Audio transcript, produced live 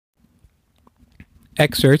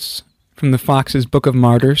excerpts from the Fox's Book of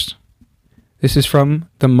Martyrs. This is from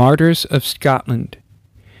the Martyrs of Scotland.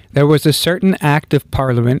 There was a certain Act of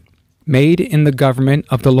Parliament made in the government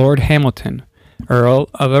of the Lord Hamilton, Earl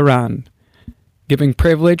of Arran, giving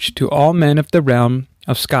privilege to all men of the realm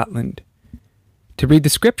of Scotland to read the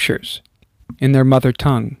Scriptures in their mother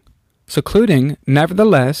tongue, secluding,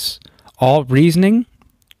 nevertheless, all reasoning,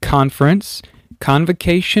 conference,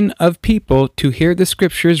 convocation of people to hear the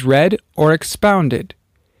Scriptures read or expounded,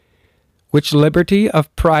 which liberty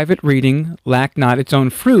of private reading lacked not its own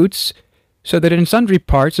fruits, so that in sundry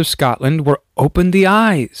parts of Scotland were opened the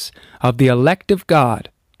eyes of the elect of God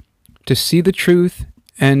to see the truth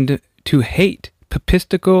and to hate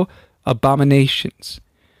papistical abominations,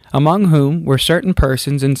 among whom were certain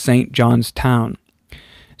persons in St. John's town.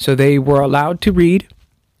 So they were allowed to read,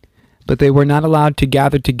 but they were not allowed to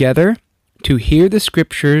gather together to hear the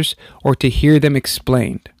Scriptures or to hear them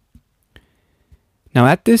explained. Now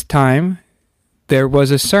at this time there was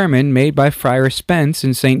a sermon made by Friar Spence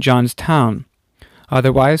in St. John's town,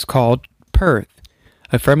 otherwise called Perth,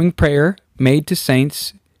 affirming prayer made to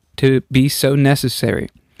saints to be so necessary,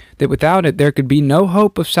 that without it there could be no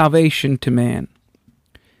hope of salvation to man.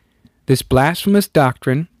 This blasphemous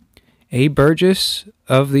doctrine, a burgess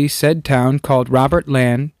of the said town called Robert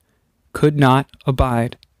Land could not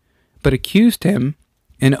abide, but accused him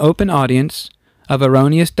in open audience of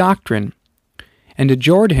erroneous doctrine, and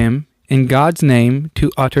adjured him in God's name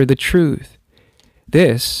to utter the truth.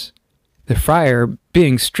 This the friar,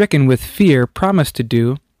 being stricken with fear, promised to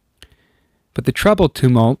do, but the troubled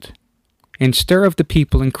tumult and stir of the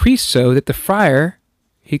people increased so that the friar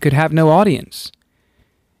he could have no audience.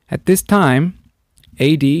 At this time,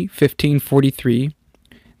 A.D. 1543,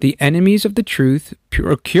 the enemies of the truth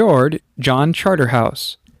procured John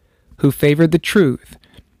Charterhouse, who favored the truth,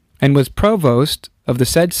 and was provost of the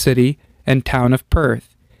said city and town of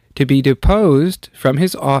Perth, to be deposed from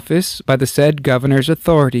his office by the said governor's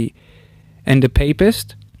authority, and a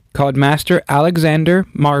papist, called Master Alexander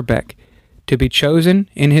Marbeck, to be chosen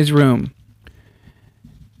in his room,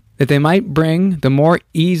 that they might bring the more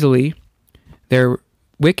easily their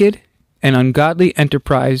wicked and ungodly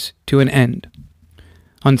enterprise to an end.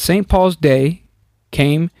 On St. Paul's Day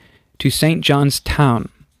came to St. John's town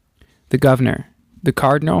the governor, the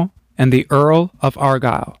cardinal, and the Earl of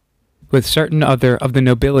Argyll, with certain other of the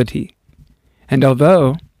nobility. And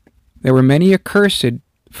although there were many accursed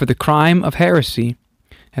for the crime of heresy,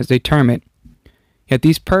 as they term it, yet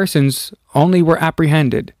these persons only were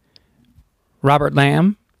apprehended: Robert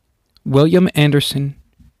Lamb, William Anderson,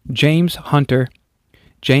 James Hunter,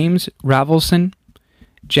 James Ravelson,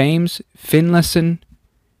 James Finlayson,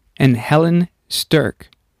 and Helen Stirk,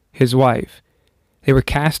 his wife. They were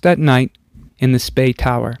cast that night in the Spey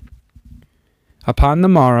Tower. Upon the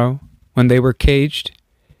morrow, when they were caged,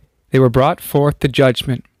 they were brought forth to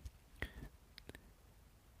judgment.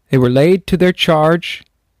 They were laid to their charge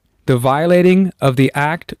the violating of the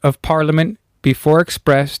Act of Parliament before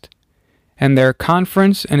expressed, and their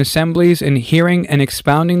conference and assemblies in hearing and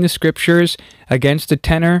expounding the Scriptures against the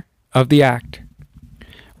tenor of the Act.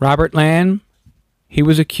 Robert Lamb, he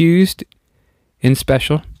was accused in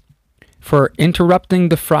special for interrupting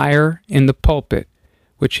the friar in the pulpit,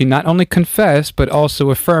 which he not only confessed but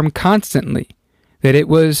also affirmed constantly that it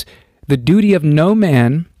was the duty of no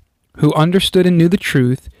man who understood and knew the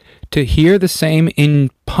truth to hear the same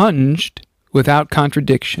impunged without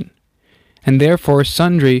contradiction, and therefore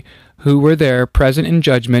sundry who were there present in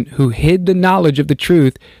judgment, who hid the knowledge of the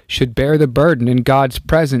truth, should bear the burden in God's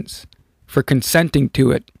presence for consenting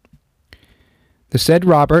to it. The said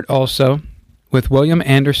Robert also, with William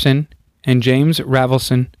Anderson and James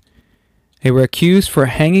Ravelson, they were accused for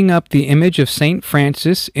hanging up the image of St.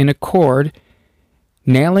 Francis in a cord,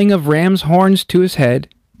 nailing of ram's horns to his head,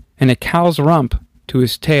 and a cow's rump to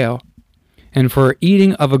his tail, and for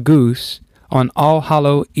eating of a goose on All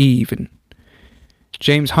Hallow Eve.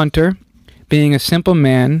 James Hunter, being a simple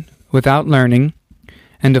man without learning,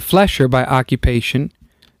 and a flesher by occupation,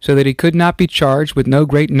 so that he could not be charged with no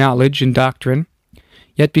great knowledge in doctrine,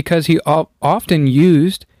 yet because he often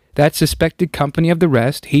used that suspected company of the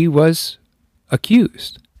rest, he was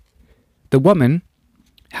accused. The woman,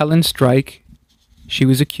 Helen Strike, she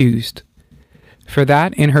was accused, for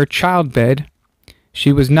that in her childbed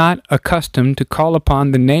she was not accustomed to call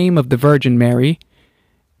upon the name of the Virgin Mary,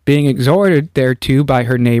 being exhorted thereto by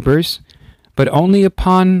her neighbors, but only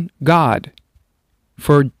upon God,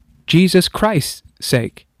 for Jesus Christ's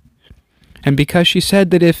sake. And because she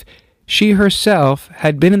said that if she herself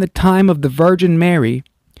had been in the time of the Virgin Mary,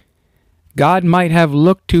 God might have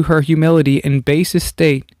looked to her humility and base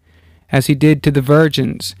estate, as he did to the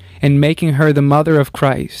virgins, in making her the mother of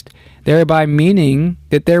Christ, thereby meaning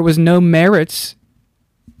that there was no merits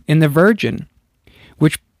in the virgin,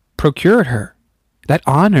 which procured her that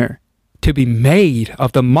honor to be made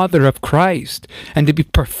of the mother of Christ, and to be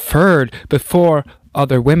preferred before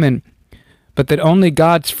other women, but that only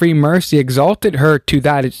God's free mercy exalted her to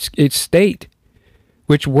that estate,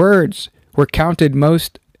 which words were counted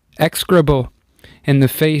most execrable in the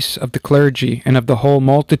face of the clergy and of the whole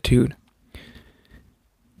multitude.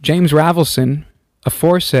 James Ravelson,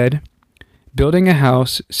 aforesaid, building a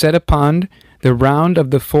house, set upon the round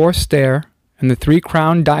of the fourth stair, and the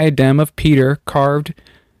three-crowned diadem of Peter carved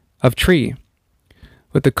of tree.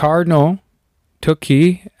 With the cardinal took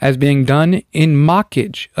he, as being done in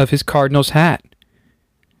mockage of his cardinal's hat.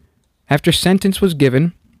 After sentence was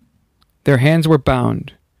given, their hands were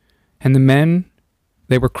bound, and the men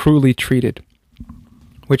they were cruelly treated.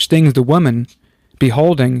 Which things the woman,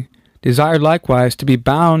 beholding, desired likewise to be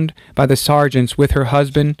bound by the sergeants with her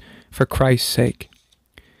husband for Christ's sake.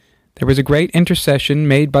 There was a great intercession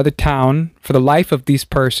made by the town for the life of these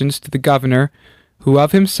persons to the governor, who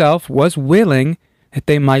of himself was willing that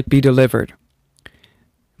they might be delivered.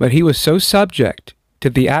 But he was so subject to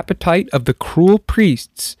the appetite of the cruel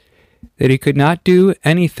priests that he could not do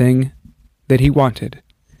anything that he wanted.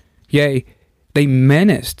 Yea, they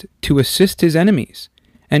menaced to assist his enemies,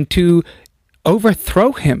 and to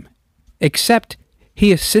overthrow him, except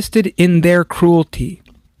he assisted in their cruelty.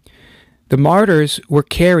 The martyrs were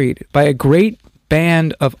carried by a great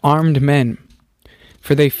band of armed men,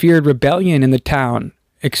 for they feared rebellion in the town,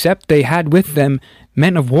 except they had with them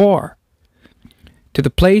men of war, to the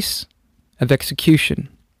place of execution,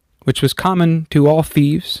 which was common to all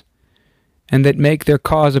thieves, and that make their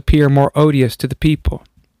cause appear more odious to the people.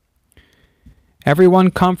 Every one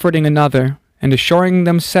comforting another, and assuring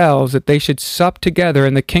themselves that they should sup together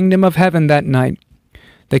in the kingdom of heaven that night,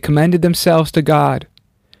 they commended themselves to God,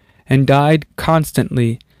 and died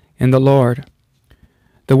constantly in the Lord.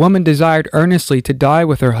 The woman desired earnestly to die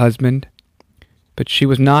with her husband, but she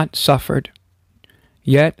was not suffered.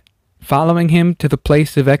 Yet, following him to the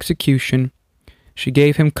place of execution, she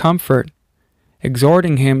gave him comfort,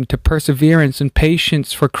 exhorting him to perseverance and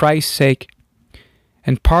patience for Christ's sake,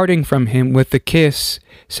 and parting from him with a kiss,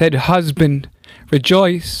 said, "Husband,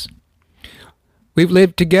 rejoice. We've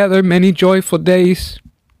lived together many joyful days,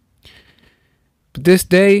 but this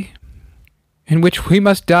day in which we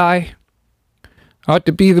must die ought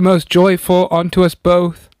to be the most joyful unto us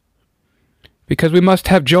both, because we must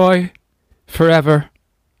have joy forever.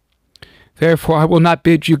 Therefore I will not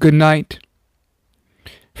bid you good night,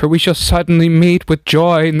 for we shall suddenly meet with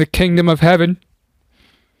joy in the kingdom of heaven."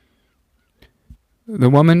 The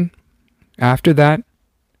woman, after that,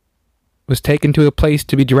 was taken to a place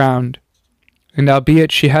to be drowned, and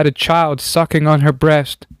albeit she had a child sucking on her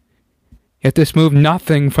breast, yet this moved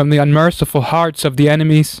nothing from the unmerciful hearts of the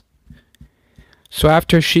enemies. So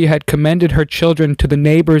after she had commended her children to the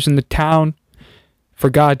neighbors in the town, for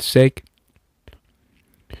God's sake,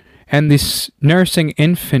 and this nursing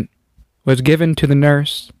infant was given to the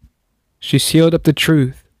nurse, she sealed up the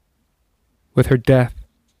truth with her death.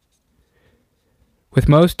 With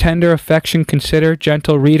most tender affection consider,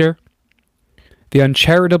 gentle reader, the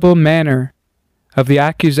uncharitable manner of the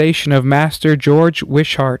accusation of Master George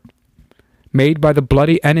Wishart, made by the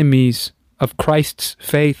bloody enemies of Christ's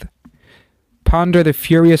faith. Ponder the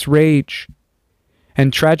furious rage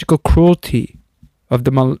and tragical cruelty of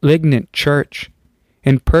the malignant church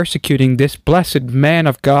in persecuting this blessed man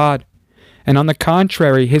of God, and on the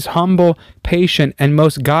contrary his humble, patient, and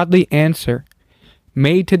most godly answer,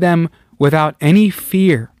 made to them without any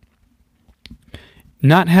fear,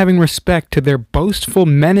 not having respect to their boastful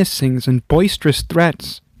menacings and boisterous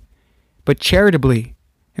threats, but charitably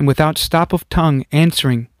and without stop of tongue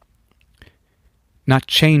answering, not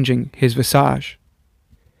changing his visage.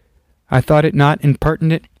 I thought it not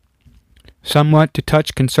impertinent somewhat to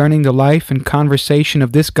touch concerning the life and conversation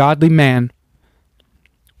of this godly man,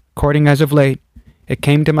 according as of late it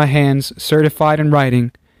came to my hands certified in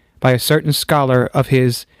writing by a certain scholar of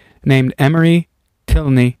his named Emery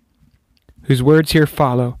Tilney, whose words here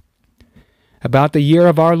follow. About the year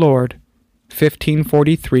of our Lord,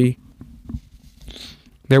 1543,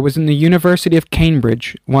 there was in the University of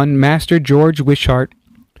Cambridge one Master George Wishart,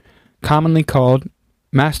 commonly called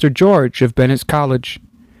Master George of Bennett's College,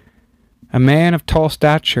 a man of tall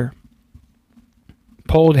stature,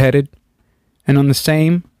 polled-headed, and on the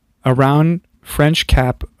same a round French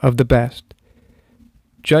cap of the best,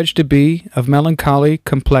 judged to be of melancholy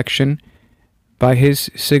complexion by his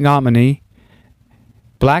physiognomy,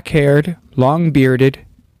 black-haired, long-bearded,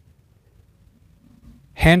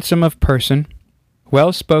 handsome of person,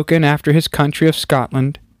 well spoken after his country of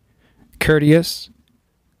Scotland, courteous,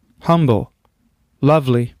 humble,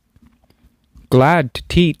 lovely, glad to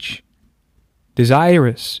teach,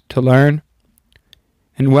 desirous to learn,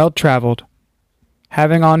 and well-travelled,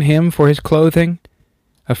 having on him for his clothing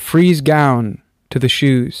a frieze gown to the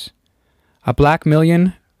shoes, a black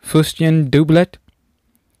million fustian doublet,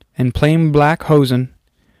 and plain black hosen,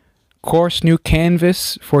 coarse new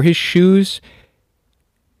canvas for his shoes,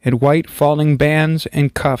 and white falling bands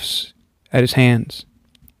and cuffs at his hands.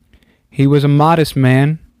 He was a modest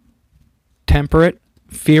man, temperate,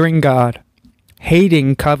 fearing God,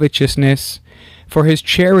 hating covetousness, for his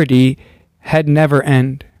charity had never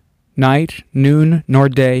end, night, noon, nor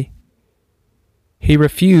day. He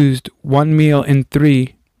refused 1 meal in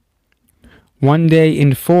 3, 1 day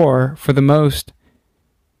in 4 for the most,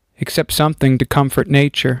 except something to comfort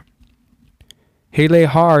nature. He lay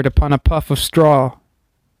hard upon a puff of straw,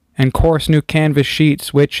 and coarse new canvas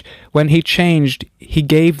sheets, which, when he changed, he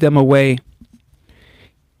gave them away.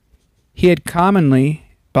 He had commonly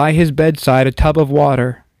by his bedside a tub of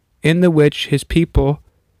water, in the which his people,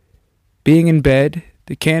 being in bed,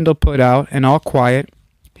 the candle put out, and all quiet,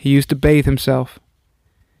 he used to bathe himself.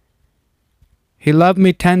 He loved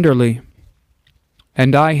me tenderly,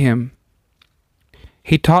 and I him.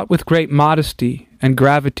 He taught with great modesty and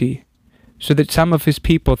gravity, so that some of his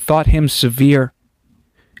people thought him severe,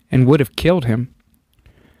 and would have killed him.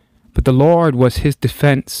 But the Lord was his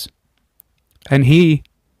defense, and he,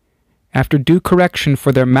 after due correction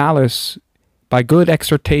for their malice, by good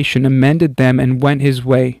exhortation amended them and went his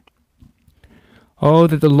way. Oh,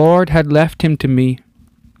 that the Lord had left him to me,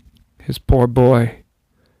 his poor boy,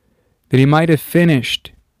 that he might have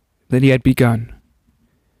finished that he had begun.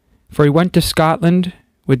 For he went to Scotland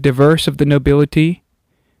with divers of the nobility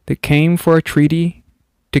that came for a treaty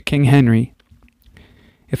to King Henry.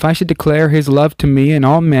 If I should declare his love to me and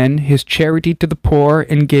all men, his charity to the poor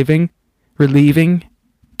in giving, relieving,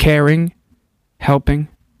 caring, helping,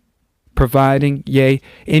 providing, yea,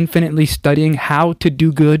 infinitely studying how to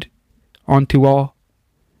do good unto all,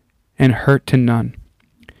 and hurt to none,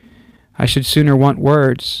 I should sooner want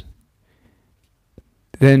words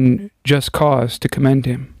than just cause to commend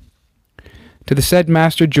him. To the said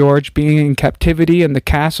Master George, being in captivity in the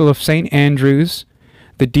castle of St. Andrews,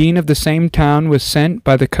 the dean of the same town was sent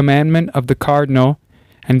by the commandment of the cardinal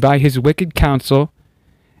and by his wicked council,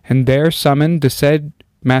 and there summoned the said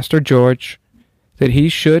Master George, that he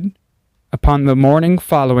should, upon the morning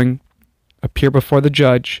following, appear before the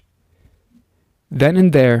judge, then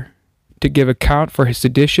and there to give account for his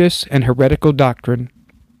seditious and heretical doctrine.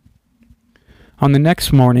 On the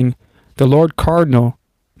next morning, the Lord Cardinal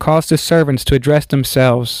caused his servants to address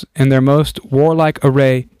themselves in their most warlike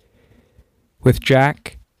array, with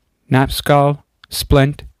jack, knapskull,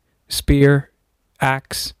 splint, spear,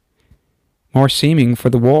 axe, more seeming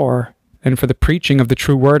for the war than for the preaching of the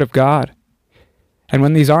true word of God. And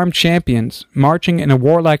when these armed champions, marching in a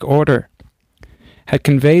warlike order, had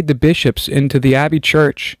conveyed the bishops into the abbey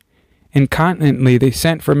church, incontinently they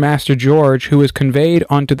sent for Master George, who was conveyed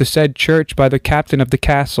unto the said church by the captain of the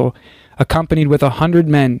castle, accompanied with 100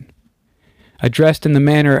 men, addressed in the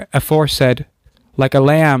manner aforesaid, like a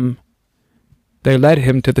lamb, they led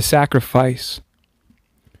him to the sacrifice.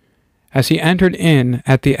 As he entered in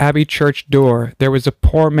at the abbey church door, there was a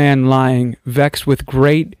poor man lying, vexed with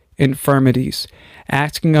great infirmities,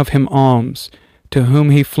 asking of him alms, to whom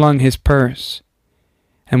he flung his purse.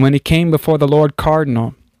 And when he came before the Lord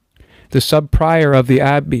Cardinal, the sub-prior of the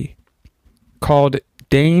abbey, called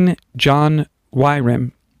Dane John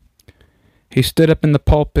Wyrem, he stood up in the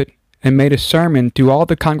pulpit and made a sermon to all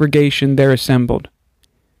the congregation there assembled.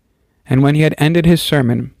 And when he had ended his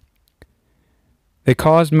sermon, they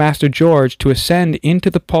caused Master George to ascend into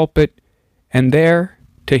the pulpit and there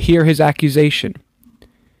to hear his accusation.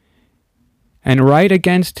 And right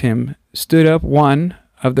against him stood up one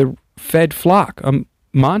of the fed flock, a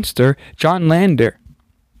monster, John Lander,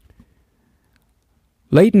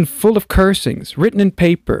 laden full of cursings, written in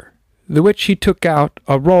paper, the which he took out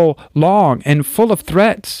a roll long and full of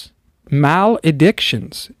threats,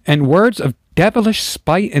 maledictions, and words of devilish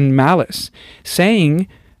spite and malice, saying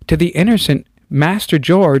to the innocent Master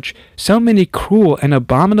George so many cruel and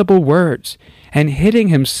abominable words, and hitting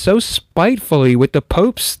him so spitefully with the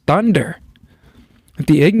Pope's thunder, that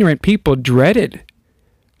the ignorant people dreaded,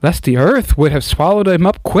 lest the earth would have swallowed him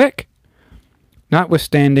up quick.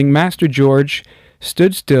 Notwithstanding, Master George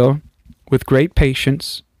stood still with great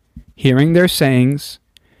patience, hearing their sayings,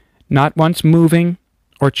 not once moving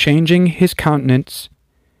or changing his countenance.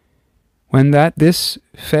 When that this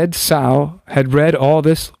fed sow had read all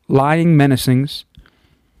this lying menacings,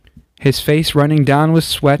 his face running down with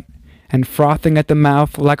sweat and frothing at the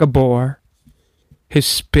mouth like a boar. His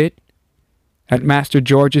spit at Master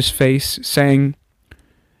George's face, saying,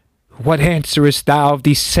 "What answerest thou of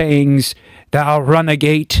these sayings, thou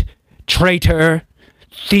runagate, traitor,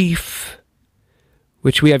 thief,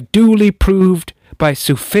 which we have duly proved by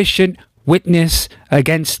sufficient witness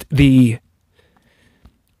against thee?"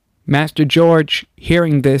 Master George,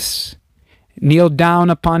 hearing this, kneeled down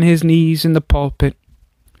upon his knees in the pulpit,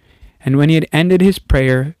 and when he had ended his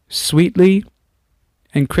prayer, sweetly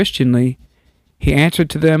and Christianly, he answered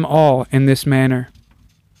to them all in this manner: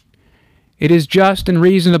 "It is just and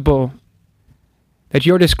reasonable that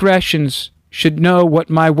your discretions should know what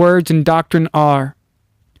my words and doctrine are,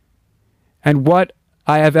 and what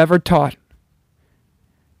I have ever taught,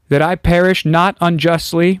 that I perish not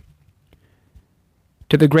unjustly,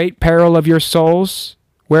 to the great peril of your souls,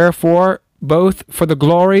 wherefore, both for the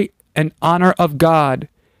glory and honor of God,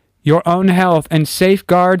 your own health, and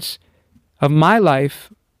safeguards of my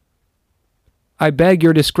life, I beg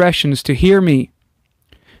your discretions to hear me,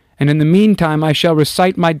 and in the meantime I shall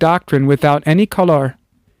recite my doctrine without any color."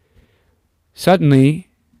 Suddenly,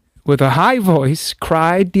 with a high voice,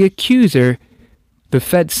 cried the accuser, the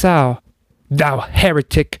fed sow, "Thou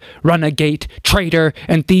heretic, runagate, traitor,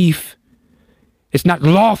 and thief! It's not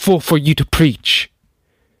lawful for you to preach.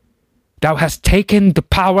 Thou hast taken the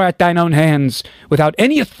power at thine own hands, without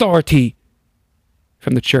any authority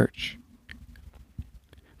from the church."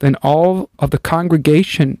 Then all of the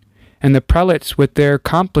congregation and the prelates with their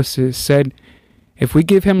accomplices said, "If we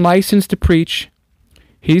give him license to preach,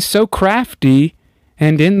 he's so crafty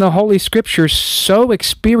and in the Holy Scriptures so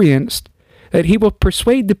experienced that he will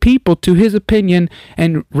persuade the people to his opinion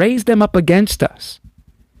and raise them up against us."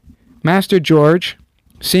 Master George,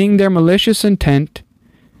 seeing their malicious intent,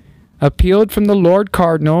 appealed from the Lord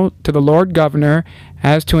Cardinal to the Lord Governor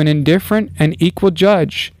as to an indifferent and equal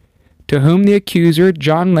judge, to whom the accuser,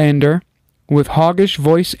 John Lander, with hoggish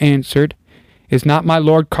voice answered, "Is not my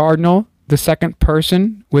Lord Cardinal the second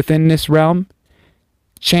person within this realm,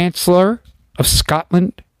 Chancellor of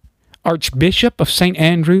Scotland, Archbishop of St.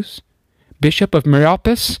 Andrews, Bishop of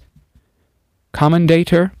Meropis,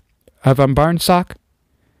 Commendator of Ambarnsock,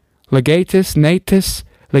 Legatus Natus,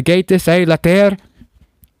 Legatus a Later,"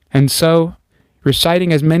 and so,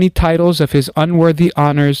 reciting as many titles of his unworthy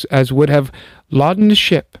honors as would have laden the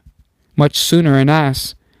ship much sooner an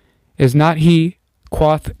ass, "Is not he,"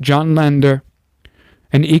 quoth John Lander,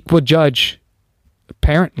 "an equal judge,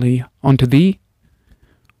 apparently, unto thee?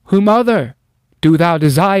 Whom other do thou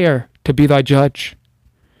desire to be thy judge?"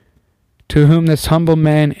 To whom this humble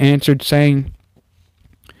man answered, saying,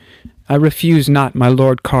 "I refuse not, my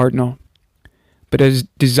Lord Cardinal, but as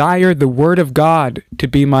desire the word of God to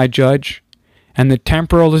be my judge, and the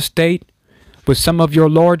temporal estate, with some of your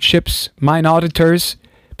lordships, mine auditors,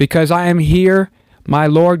 because I am here my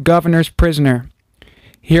Lord Governor's prisoner."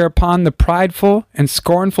 Hereupon the prideful and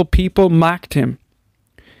scornful people mocked him,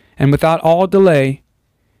 and without all delay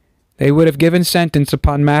they would have given sentence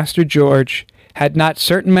upon Master George, had not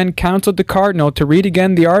certain men counseled the cardinal to read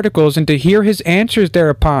again the articles and to hear his answers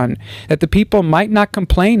thereupon, that the people might not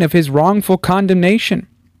complain of his wrongful condemnation.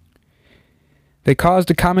 They caused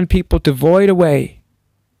the common people to void away,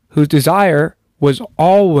 whose desire was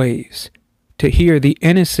always to hear the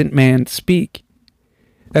innocent man speak.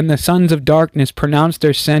 Then the sons of darkness pronounced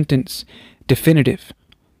their sentence definitive,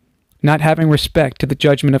 not having respect to the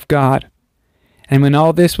judgment of God. And when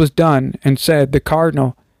all this was done and said, the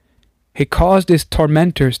cardinal, he caused his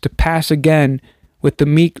tormentors to pass again with the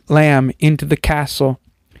meek lamb into the castle,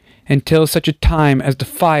 until such a time as the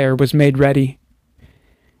fire was made ready.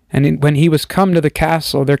 And when he was come to the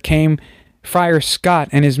castle, there came Friar Scott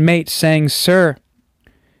and his mate, saying, "Sir,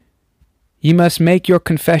 ye must make your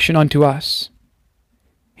confession unto us."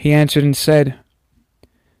 He answered and said,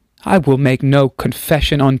 "I will make no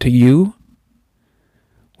confession unto you."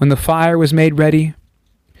 When the fire was made ready,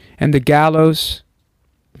 and the gallows,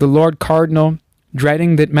 the Lord Cardinal,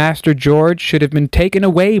 dreading that Master George should have been taken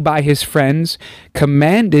away by his friends,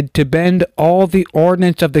 commanded to bend all the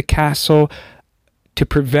ordnance of the castle to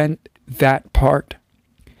prevent that part,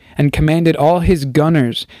 and commanded all his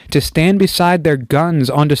gunners to stand beside their guns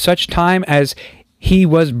unto such time as he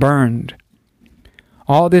was burned.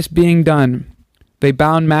 All this being done, they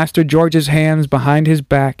bound Master George's hands behind his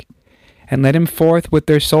back, and led him forth with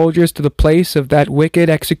their soldiers to the place of that wicked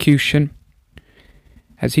execution.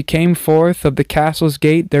 As he came forth of the castle's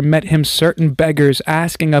gate, there met him certain beggars,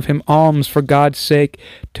 asking of him alms for God's sake,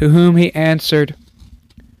 to whom he answered,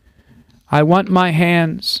 "I want my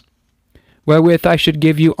hands, wherewith I should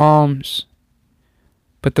give you alms."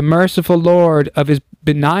 But the merciful Lord of his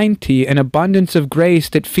benignity and abundance of grace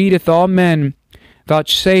that feedeth all men,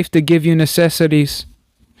 vouchsafe to give you necessities,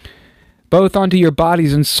 both unto your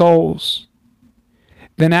bodies and souls.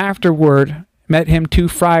 Then afterward met him 2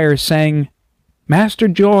 friars, saying, Master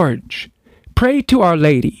George, pray to Our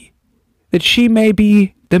Lady, that she may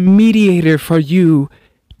be the mediator for you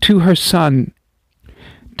to her Son.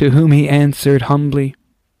 To whom he answered humbly,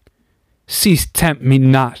 Cease tempt me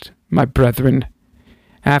not, my brethren.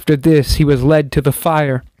 After this he was led to the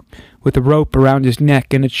fire, with a rope around his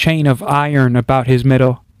neck and a chain of iron about his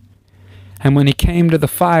middle. And when he came to the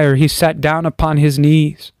fire, he sat down upon his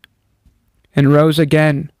knees, and rose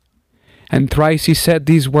again, and thrice he said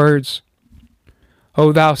these words,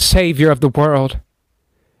 O thou Saviour of the world,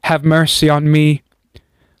 have mercy on me.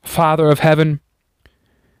 Father of heaven,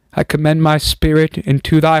 I commend my spirit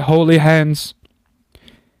into thy holy hands.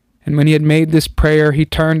 And when he had made this prayer, he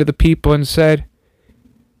turned to the people and said,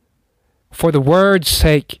 For the word's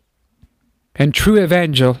sake and true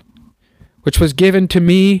evangel, which was given to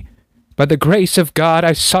me by the grace of God,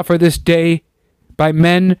 I suffer this day by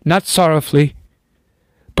men not sorrowfully,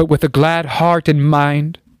 but with a glad heart and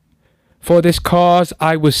mind. For this cause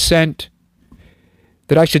I was sent,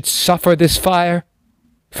 that I should suffer this fire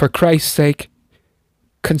for Christ's sake.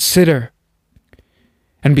 Consider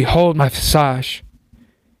and behold my visage.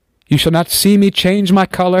 You shall not see me change my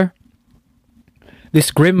colour.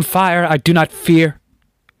 This grim fire I do not fear.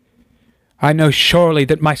 I know surely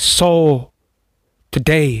that my soul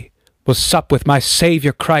today will sup with my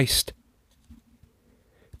Saviour Christ.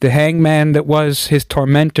 The hangman that was his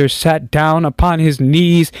tormentor sat down upon his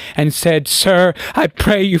knees and said, Sir, I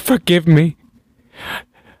pray you forgive me.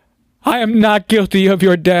 I am not guilty of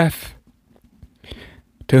your death.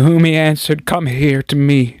 To whom he answered, Come here to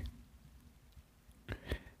me.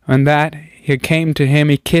 When that he came to him,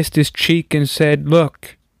 he kissed his cheek and said,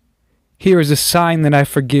 Look, here is a sign that I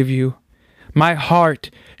forgive you. My heart,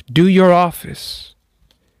 do your office.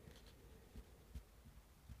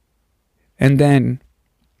 And then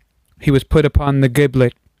he was put upon the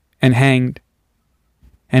gibbet and hanged,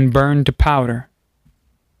 and burned to powder.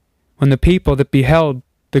 When the people that beheld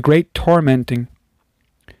the great tormenting,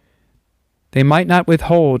 they might not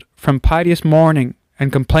withhold from piteous mourning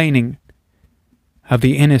and complaining of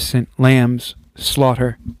the innocent lamb's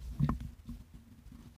slaughter.